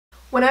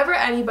Whenever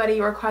anybody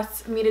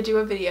requests me to do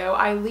a video,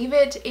 I leave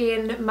it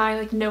in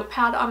my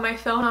notepad on my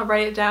phone. I'll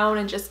write it down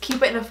and just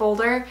keep it in a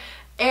folder.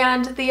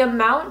 And the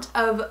amount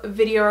of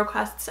video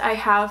requests I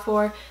have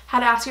for how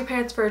to ask your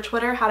parents for a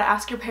Twitter, how to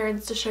ask your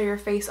parents to show your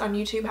face on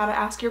YouTube, how to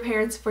ask your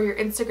parents for your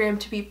Instagram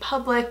to be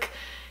public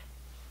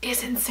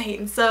is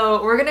insane.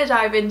 So we're gonna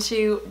dive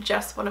into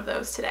just one of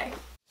those today.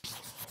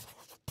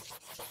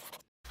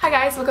 Hi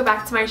guys, welcome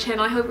back to my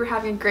channel. I hope you're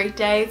having a great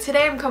day.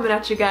 Today I'm coming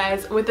at you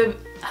guys with a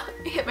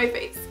hit my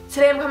face.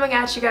 Today I'm coming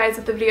at you guys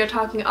with a video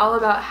talking all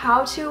about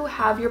how to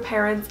have your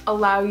parents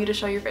allow you to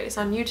show your face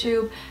on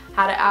YouTube,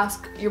 how to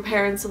ask your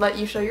parents to let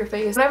you show your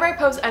face. Whenever I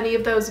post any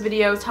of those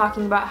videos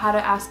talking about how to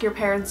ask your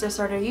parents to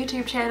start a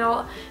YouTube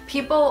channel,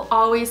 people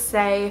always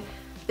say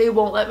they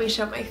won't let me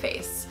show my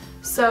face.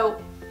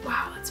 So,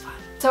 wow, that's fun.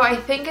 So I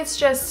think it's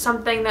just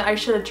something that I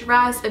should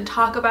address and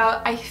talk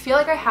about. I feel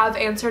like I have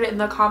answered it in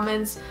the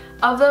comments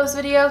of those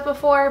videos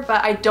before,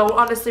 but I don't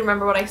honestly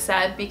remember what I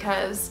said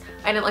because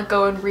I didn't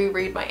go and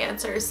reread my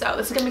answers. So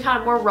this is gonna be kind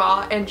of more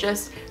raw and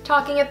just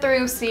talking it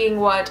through, seeing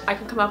what I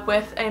can come up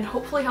with and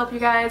hopefully help you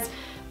guys.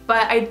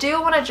 But I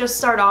do want to just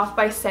start off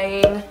by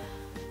saying,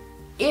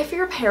 if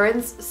your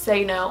parents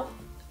say no,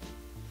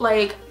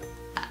 I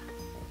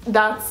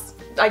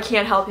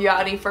can't help you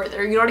out any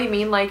further. You know what I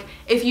mean?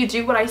 If you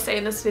do what I say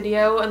in this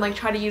video and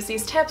try to use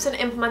these tips and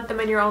implement them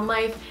in your own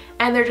life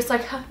and they're just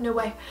like, huh, no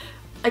way.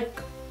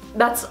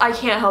 I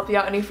can't help you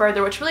out any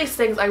further, which really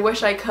stings. I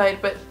wish I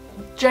could, but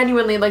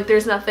genuinely,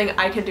 there's nothing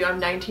I can do. I'm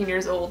 19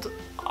 years old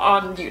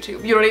on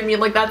YouTube. You know what I mean?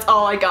 That's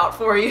all I got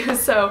for you.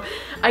 So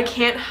I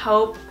can't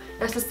help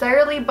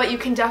necessarily, but you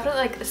can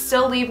definitely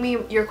still leave me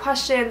your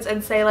questions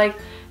and say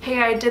hey,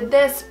 I did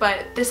this,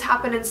 but this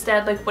happened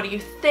instead. What do you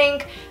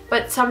think?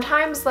 But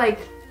sometimes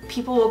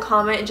people will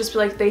comment and just be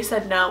like, they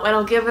said no, and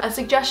I'll give a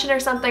suggestion or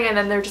something, and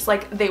then they're just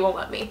like, they won't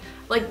let me.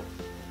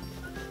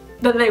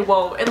 Then they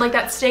won't, and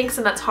that stinks,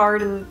 and that's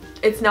hard, and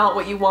it's not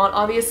what you want,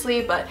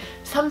 obviously, but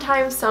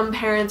sometimes some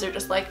parents are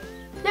just like,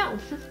 no,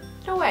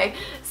 no way.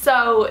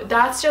 So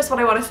that's just what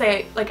I want to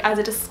say, as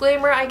a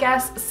disclaimer, I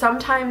guess.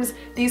 Sometimes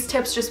these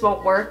tips just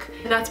won't work,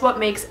 and that's what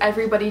makes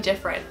everybody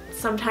different.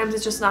 Sometimes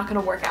it's just not going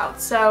to work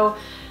out. So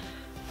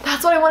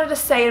that's what I wanted to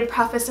say and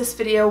preface this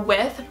video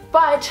with,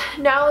 but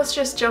now let's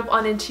just jump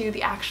on into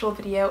the actual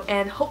video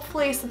and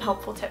hopefully some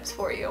helpful tips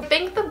for you. I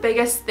think the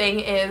biggest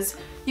thing is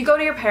you go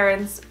to your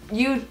parents,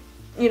 you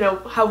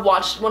have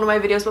watched one of my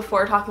videos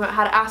before talking about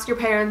how to ask your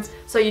parents,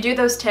 so you do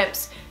those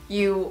tips,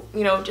 you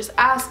just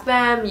ask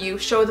them, you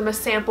show them a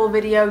sample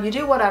video, you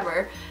do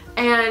whatever,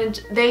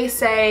 and they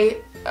say,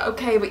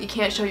 okay, but you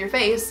can't show your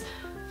face.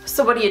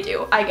 So what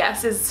do? I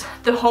guess is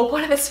the whole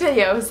point of this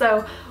video.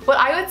 So what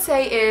I would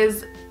say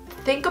is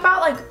think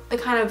about the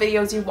kind of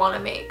videos you want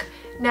to make.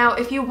 Now,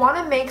 if you want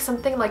to make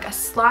something like a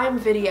slime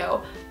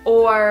video,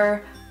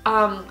 or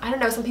I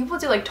don't know, some people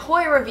do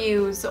toy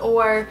reviews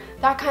or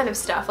that kind of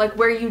stuff,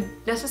 where you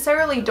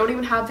necessarily don't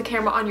even have the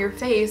camera on your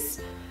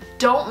face,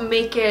 don't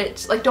make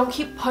it, don't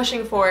keep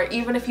pushing for it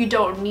even if you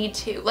don't need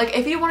to.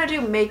 If you want to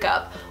do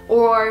makeup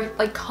or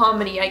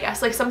comedy, I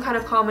guess, some kind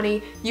of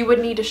comedy, you would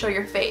need to show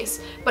your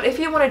face. But if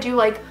you want to do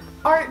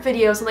art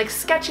videos and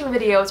sketching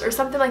videos or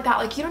something like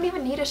that, you don't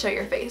even need to show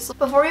your face.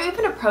 Before you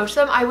even approach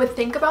them, I would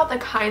think about the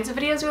kinds of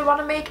videos you would want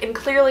to make, and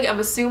clearly I'm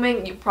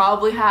assuming you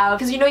probably have,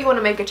 because you want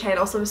to make a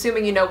channel, so I'm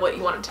assuming you know what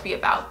you want it to be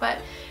about. But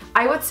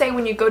I would say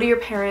when you go to your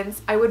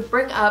parents, I would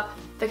bring up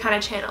the kind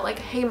of channel,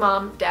 hey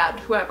mom, dad,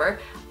 whoever,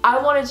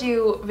 I want to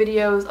do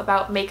videos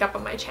about makeup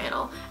on my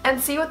channel, and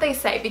see what they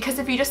say. Because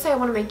if you just say I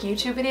want to make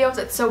YouTube videos,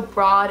 it's so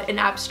broad and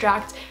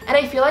abstract, and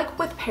I feel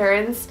with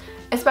parents,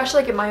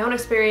 especially in my own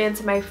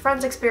experience and my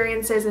friends'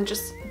 experiences and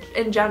just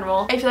in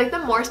general, I feel the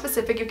more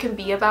specific you can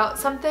be about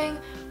something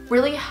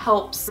really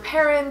helps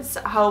parents,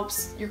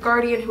 helps your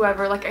guardian,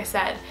 whoever, like I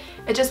said.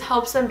 It just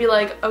helps them be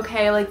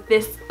okay,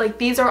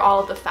 these are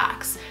all of the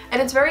facts.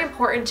 And it's very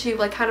important to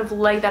kind of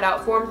lay that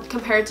out for them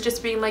compared to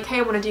just being hey,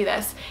 I want to do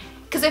this.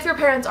 Because if your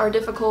parents are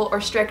difficult or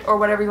strict or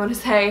whatever you want to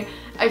say,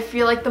 I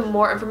feel the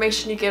more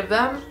information you give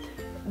them,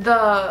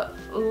 the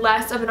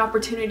less of an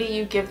opportunity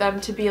you give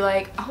them to be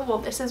oh, well,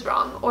 this is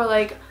wrong, or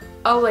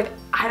oh,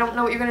 I don't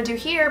know what you're gonna do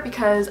here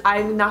because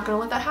I'm not gonna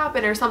let that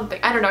happen or something.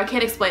 I don't know, I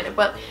can't explain it,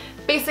 but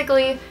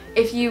basically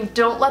if you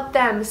don't let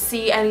them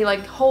see any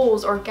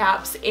holes or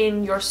gaps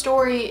in your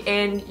story,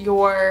 in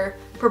your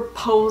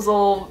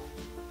proposal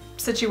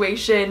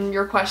situation,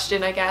 your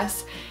question, I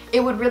guess, it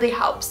would really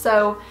help.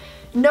 So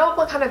know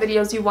what kind of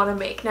videos you want to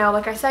make. Now,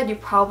 like I said, you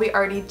probably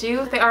already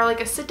do. If they are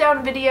a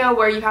sit-down video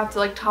where you have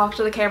to talk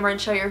to the camera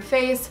and show your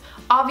face,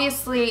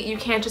 obviously you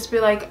can't just be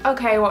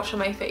okay, I won't show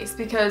my face,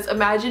 because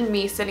imagine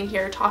me sitting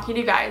here talking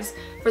to you guys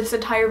for this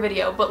entire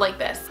video, but like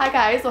this. Hi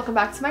guys, welcome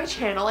back to my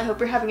channel. I hope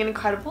you're having an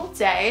incredible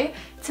day.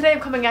 Today I'm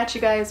coming at you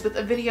guys with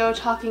a video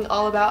talking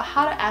all about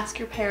how to ask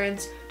your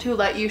parents to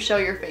let you show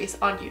your face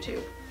on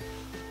YouTube.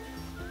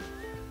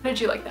 How did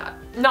you like that?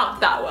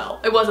 Not that well.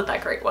 It wasn't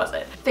that great, was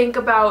it? Think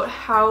about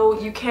how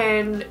you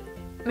can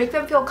make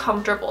them feel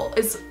comfortable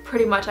is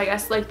pretty much, I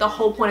guess, the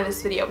whole point of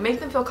this video. Make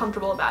them feel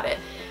comfortable about it.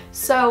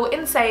 So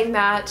in saying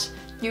that,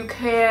 You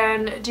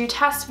can do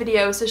test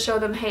videos to show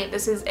them, hey,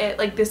 this is it,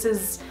 like this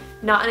is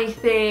not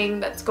anything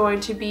that's going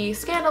to be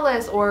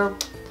scandalous or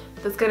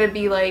that's gonna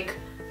be like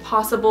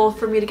possible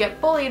for me to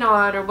get bullied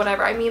on or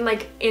whatever. I mean,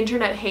 like,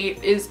 internet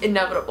hate is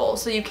inevitable,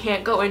 so you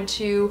can't go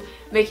into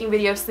making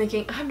videos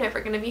thinking I'm never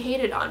gonna be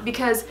hated on,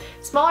 because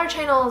smaller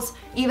channels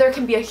either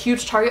can be a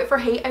huge target for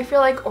hate, I feel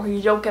like, or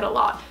you don't get a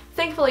lot.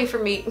 Thankfully for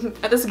me,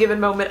 at this given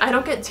moment, I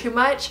don't get too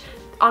much.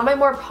 On my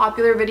more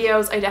popular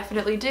videos, I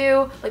definitely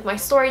do, like my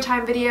story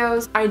time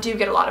videos, I do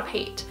get a lot of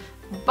hate,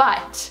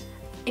 but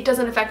it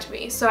doesn't affect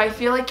me. So I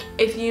feel like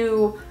if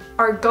you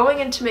are going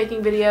into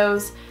making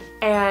videos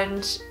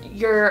and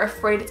you're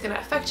afraid it's gonna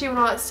affect you and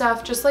all that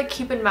stuff, just like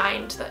keep in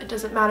mind that it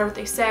doesn't matter what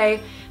they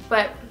say.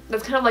 But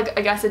that's kind of like,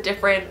 I guess, a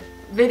different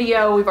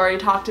video. We've already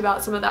talked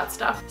about some of that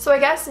stuff. So I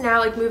guess now,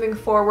 like, moving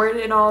forward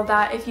and all of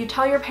that, if you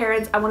tell your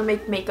parents, I want to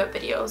make makeup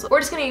videos, we're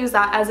just gonna use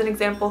that as an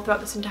example throughout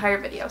this entire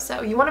video.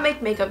 So you want to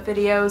make makeup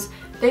videos,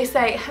 they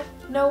say,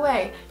 no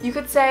way. You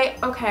could say,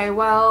 okay,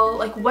 well,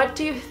 like, what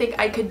do you think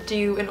I could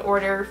do in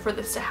order for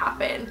this to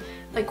happen?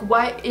 Like,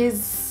 what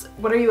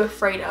are you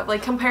afraid of?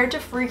 Like, compared to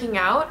freaking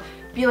out,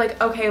 be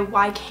like, okay,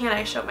 why can't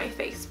I show my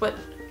face? What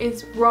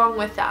is wrong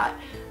with that?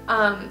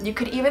 You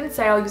could even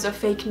say I'll use a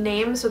fake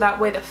name, so that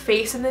way the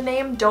face and the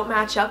name don't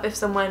match up if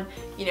someone,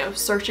 you know,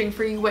 searching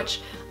for you,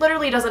 which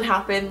literally doesn't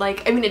happen.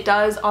 Like, I mean, it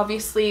does,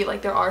 obviously,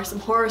 like there are some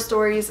horror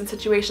stories and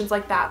situations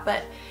like that,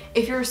 but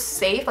if you're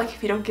safe, like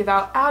if you don't give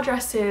out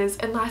addresses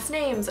and last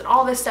names and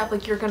all this stuff,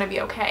 like you're gonna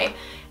be okay.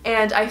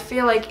 And I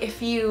feel like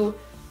if you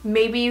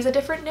maybe use a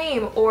different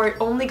name or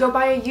only go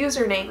by a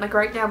username, like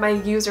right now my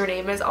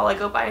username is all I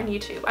go by on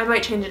YouTube. I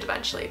might change it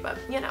eventually, but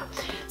you know.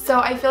 So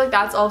I feel like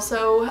that's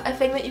also a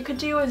thing that you could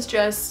do, is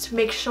just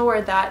make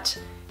sure that,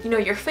 you know,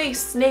 your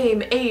face,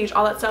 name, age,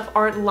 all that stuff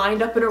aren't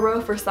lined up in a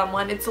row for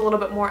someone. It's a little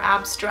bit more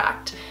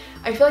abstract.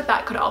 I feel like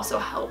that could also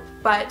help.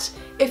 But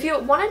if you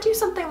want to do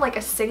something like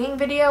a singing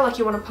video, like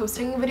you want to post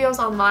singing videos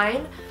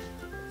online,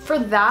 for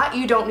that,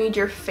 you don't need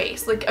your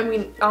face. Like, I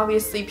mean,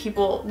 obviously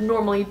people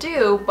normally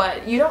do,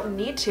 but you don't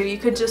need to. You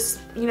could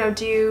just, you know,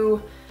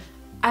 do,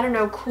 I don't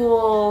know,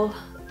 cool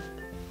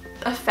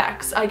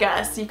effects, I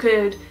guess. You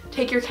could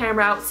take your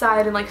camera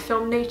outside and like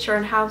film nature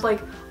and have like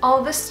all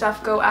of this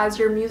stuff go as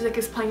your music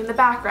is playing in the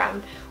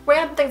background.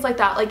 Random things like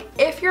that. Like,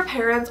 if your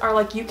parents are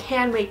like, you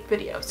can make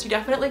videos, you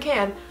definitely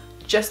can,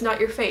 just not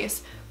your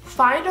face.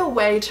 Find a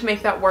way to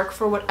make that work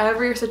for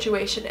whatever your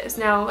situation is.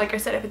 Now, like I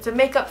said, if it's a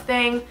makeup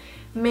thing,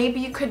 maybe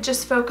you could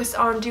just focus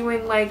on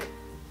doing like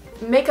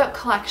makeup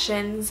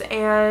collections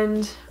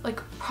and like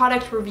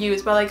product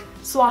reviews by like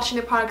swatching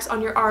the products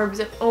on your arms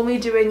and only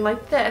doing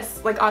like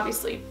this, like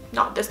obviously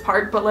not this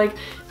part, but like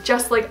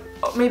just like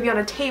maybe on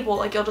a table,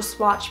 like you'll just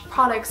swatch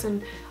products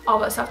and all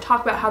that stuff,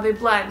 talk about how they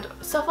blend,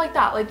 stuff like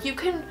that. Like, you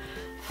can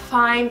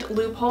find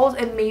loopholes,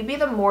 and maybe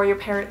the more your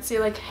parents see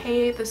like,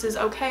 hey, this is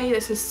okay,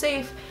 this is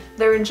safe,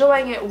 they're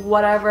enjoying it,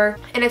 whatever,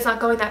 and it's not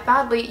going that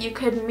badly, you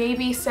could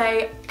maybe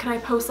say, can I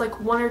post like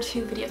 1 or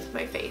 2 videos with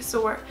my face,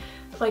 or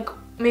like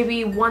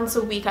maybe once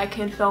a week I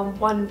can film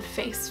 1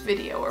 face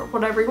video, or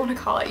whatever you want to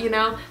call it, you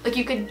know? Like,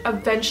 you could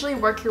eventually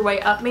work your way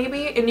up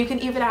maybe, and you can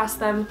even ask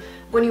them,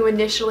 when you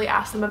initially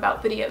ask them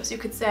about videos, you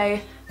could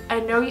say, I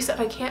know you said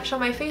I can't show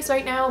my face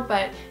right now,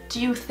 but do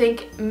you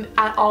think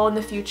at all in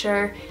the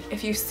future,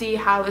 if you see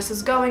how this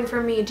is going for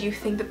me, do you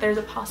think that there's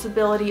a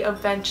possibility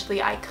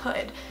eventually I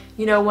could?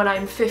 You know, when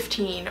I'm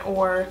 15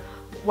 or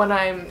when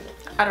I'm,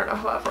 I don't know,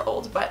 however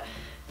old, but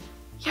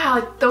yeah,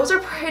 like, those are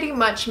pretty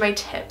much my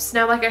tips.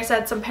 Now, like I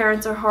said, some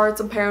parents are hard,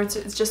 some parents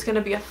it's just gonna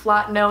be a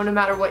flat no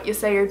matter what you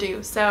say or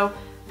do. So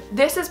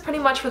this is pretty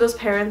much for those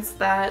parents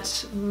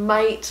that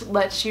might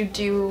let you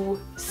do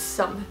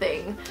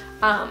something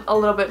a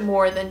little bit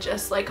more than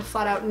just like a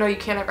flat out, no, you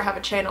can't ever have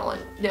a channel,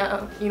 and you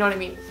know what I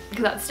mean?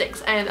 Because that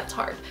stinks and that's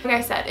hard. Like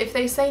I said, if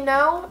they say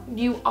no,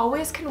 you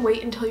always can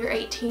wait until you're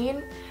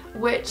 18,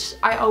 which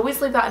I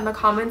always leave that in the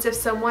comments. If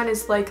someone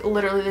is like,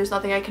 literally there's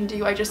nothing I can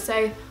do, I just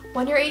say,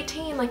 when you're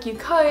 18, like, you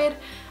could.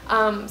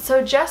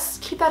 So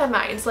just keep that in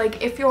mind. It's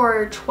like, if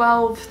you're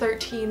 12,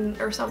 13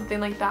 or something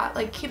like that,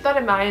 like, keep that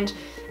in mind.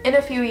 In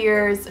a few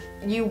years,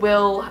 you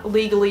will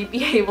legally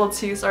be able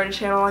to start a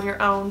channel on your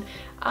own,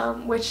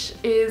 which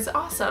is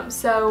awesome.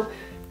 So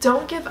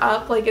don't give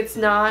up. Like, it's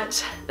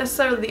not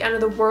necessarily the end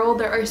of the world.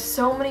 There are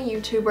so many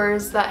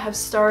YouTubers that have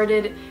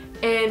started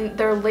in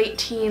their late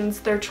teens,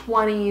 their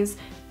 20s,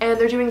 and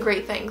they're doing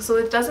great things. So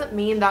it doesn't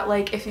mean that,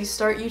 like, if you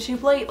start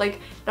YouTube late, like,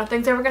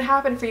 nothing's ever gonna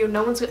happen for you,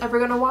 no one's ever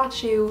gonna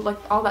watch you, like,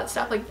 all that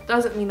stuff. Like,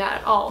 doesn't mean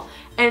that at all.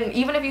 And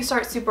even if you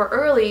start super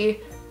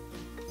early,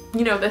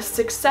 you know, the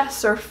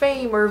success or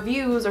fame or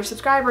views or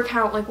subscriber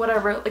count, like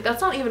whatever, like, that's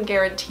not even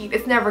guaranteed.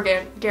 It's never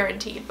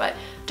guaranteed, but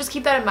just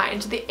keep that in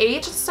mind. The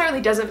age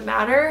necessarily doesn't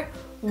matter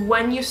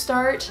when you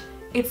start.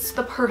 It's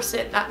the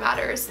person that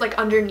matters, like,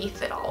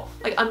 underneath it all,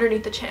 like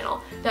underneath the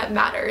channel, that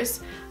matters.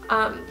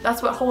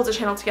 That's what holds a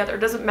channel together. It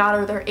doesn't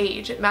matter their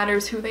age. It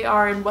matters who they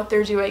are and what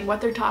they're doing, what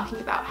they're talking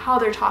about, how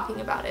they're talking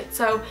about it.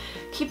 So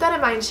keep that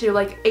in mind too.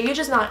 Like, age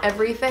is not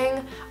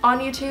everything on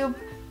YouTube.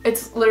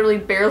 It's literally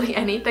barely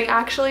anything,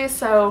 actually.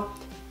 So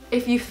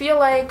if you feel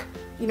like,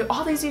 you know,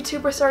 all these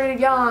YouTubers started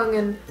young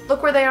and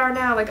look where they are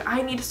now, like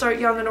I need to start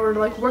young in order to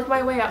like work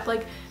my way up,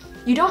 like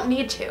you don't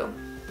need to.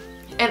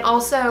 And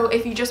also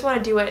if you just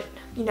want to do it,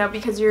 you know,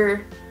 because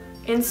you're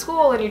in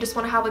school and you just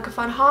want to have like a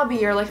fun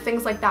hobby or like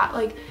things like that,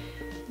 like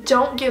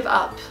don't give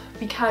up,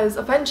 because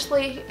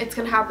eventually it's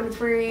gonna happen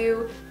for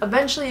you.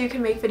 Eventually you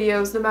can make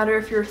videos no matter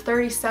if you're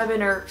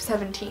 37 or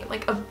 17,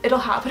 like it'll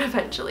happen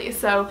eventually.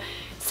 So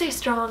stay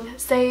strong,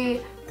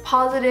 stay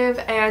positive,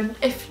 and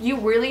if you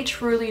really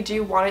truly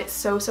do want it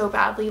so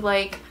badly,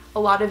 like a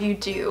lot of you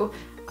do,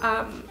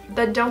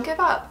 then don't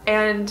give up.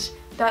 And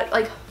that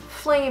like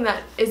flame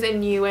that is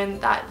in you and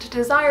that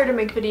desire to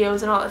make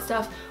videos and all that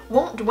stuff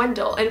won't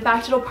dwindle. In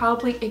fact, it'll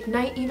probably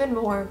ignite even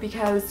more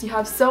because you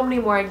have so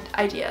many more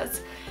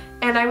ideas.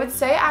 And I would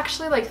say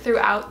actually, like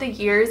throughout the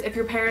years, if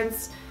your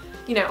parents,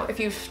 you know, if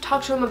you've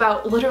talked to them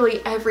about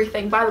literally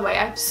everything, by the way,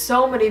 I have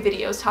so many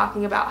videos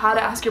talking about how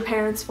to ask your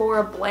parents for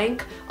a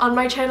blank on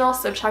my channel,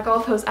 so check all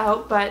those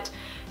out. But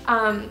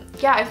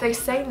yeah, if they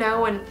say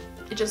no and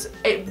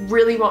it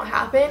really won't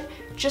happen,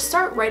 just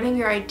start writing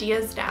your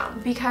ideas down,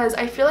 because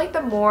I feel like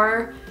the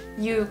more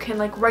you can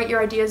like write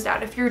your ideas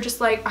down, if you're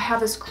just like, I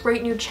have this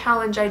great new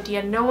challenge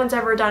idea, no one's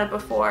ever done it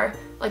before,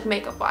 like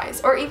makeup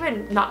wise, or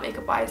even not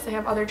makeup wise, they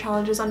have other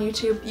challenges on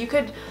YouTube, you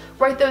could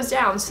write those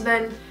down. So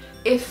then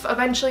if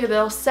eventually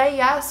they'll say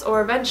yes,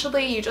 or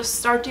eventually you just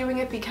start doing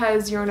it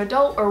because you're an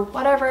adult or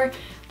whatever,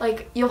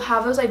 like you'll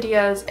have those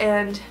ideas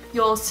and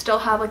you'll still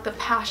have like the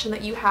passion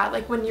that you had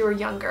like when you were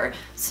younger.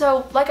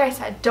 So like I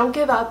said, don't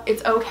give up,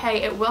 it's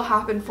okay, it will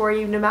happen for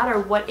you no matter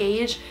what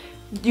age.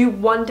 You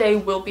one day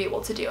will be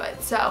able to do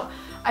it. So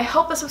I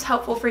hope this was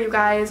helpful for you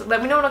guys.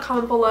 Let me know in a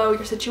comment below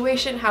your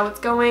situation, how it's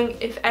going.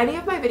 If any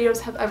of my videos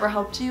have ever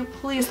helped you,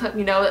 please let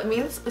me know. It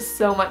means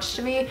so much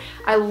to me.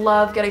 I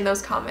love getting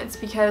those comments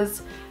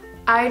because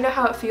I know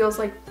how it feels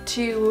like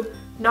to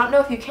not know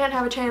if you can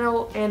have a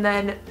channel and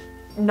then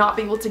not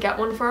be able to get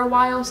one for a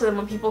while. So then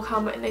when people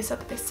comment and they said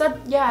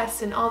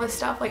yes and all this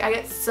stuff, like I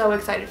get so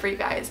excited for you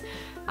guys.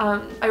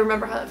 I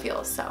remember how that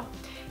feels. So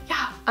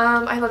yeah,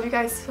 I love you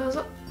guys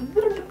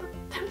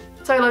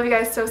so I love you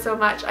guys so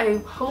much. I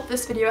hope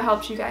this video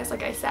helped you guys,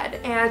 like I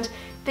said, and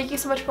thank you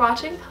so much for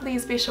watching.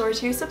 Please be sure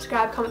to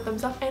subscribe, comment,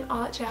 thumbs up, and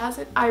all that jazz,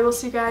 and I will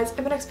see you guys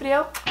in the next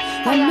video.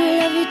 Bye.